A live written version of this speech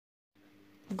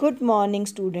Good morning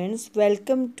students,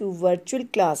 welcome to virtual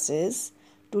classes.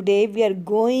 Today we are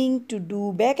going to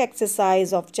do back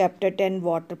exercise of chapter 10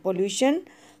 water pollution.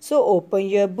 So open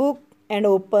your book and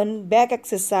open back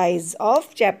exercise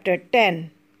of chapter 10.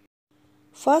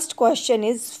 First question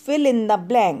is fill in the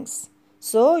blanks.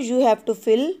 So you have to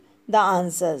fill the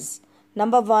answers.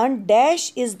 Number 1,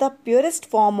 dash is the purest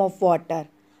form of water.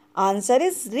 Answer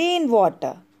is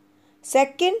rainwater.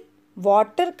 Second,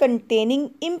 water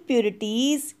containing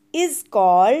impurities is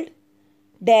called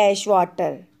dash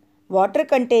water. Water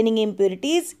containing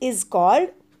impurities is called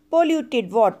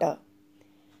polluted water.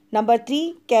 Number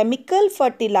 3, chemical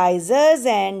fertilizers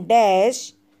and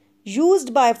dash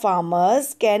used by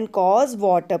farmers can cause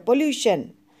water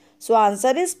pollution. So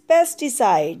answer is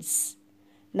pesticides.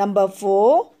 Number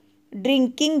 4,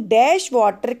 drinking dash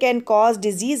water can cause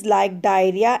disease like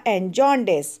diarrhea and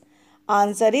jaundice.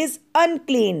 Answer is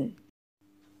unclean.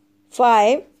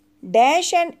 5.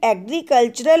 Dash and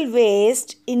agricultural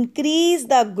waste increase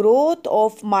the growth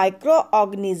of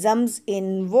microorganisms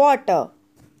in water.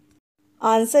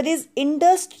 Answer is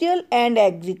industrial and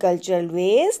agricultural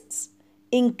wastes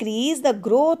increase the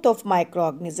growth of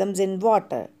microorganisms in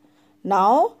water.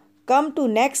 Now come to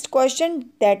next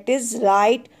question, that is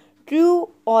write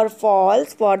true or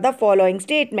false for the following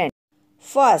statement.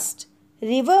 First,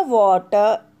 river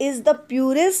water is the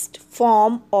purest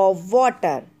form of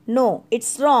water. No,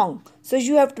 it's wrong. So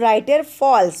you have to write here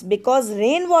false because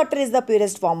rainwater is the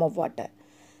purest form of water.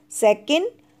 Second,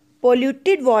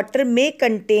 polluted water may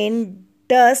contain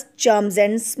dust, germs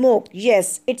and smoke.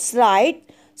 Yes, it's right.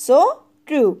 So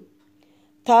true.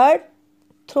 Third,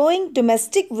 throwing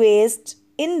domestic waste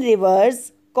in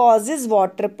rivers causes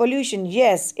water pollution.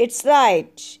 Yes, it's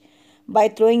right. By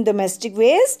throwing domestic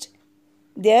waste,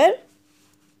 there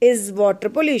is water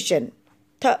pollution.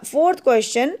 Fourth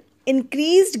question,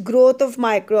 increased growth of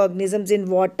microorganisms in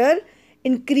water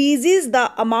increases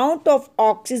the amount of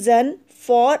oxygen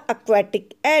for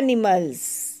aquatic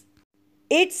animals.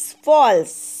 It's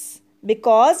false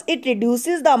because it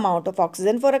reduces the amount of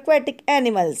oxygen for aquatic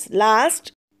animals.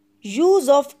 Last, use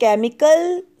of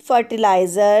chemical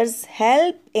fertilizers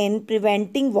help in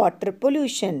preventing water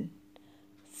pollution.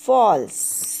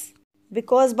 False.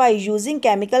 Because by using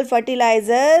chemical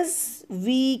fertilizers,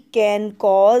 we can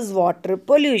cause water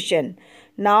pollution.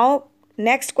 Now,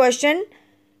 next question,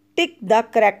 tick the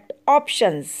correct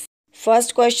options.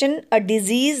 First question, a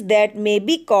disease that may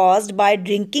be caused by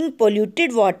drinking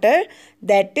polluted water,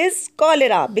 that is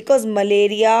cholera, because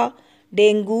malaria,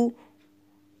 dengue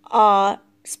are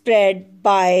spread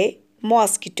by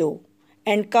mosquito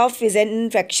and cough is an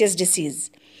infectious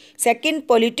disease. Second,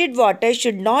 polluted water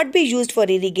should not be used for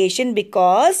irrigation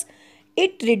because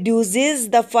it reduces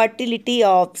the fertility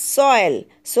of soil.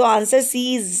 So answer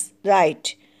C is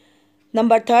right.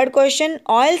 Number third question,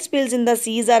 oil spills in the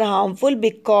seas are harmful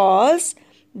because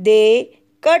they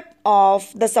cut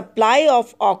off the supply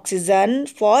of oxygen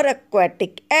for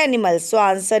aquatic animals. So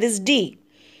answer is D.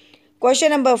 Question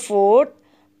number 4,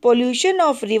 pollution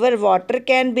of river water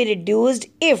can be reduced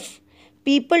if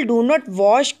people do not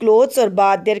wash clothes or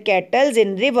bath their cattle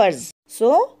in rivers.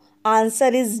 So,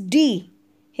 answer is D.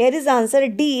 Here is answer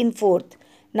D in fourth.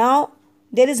 Now,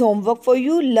 there is homework for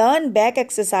you. Learn back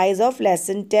exercise of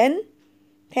lesson 10.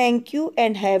 Thank you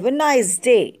and have a nice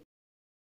day.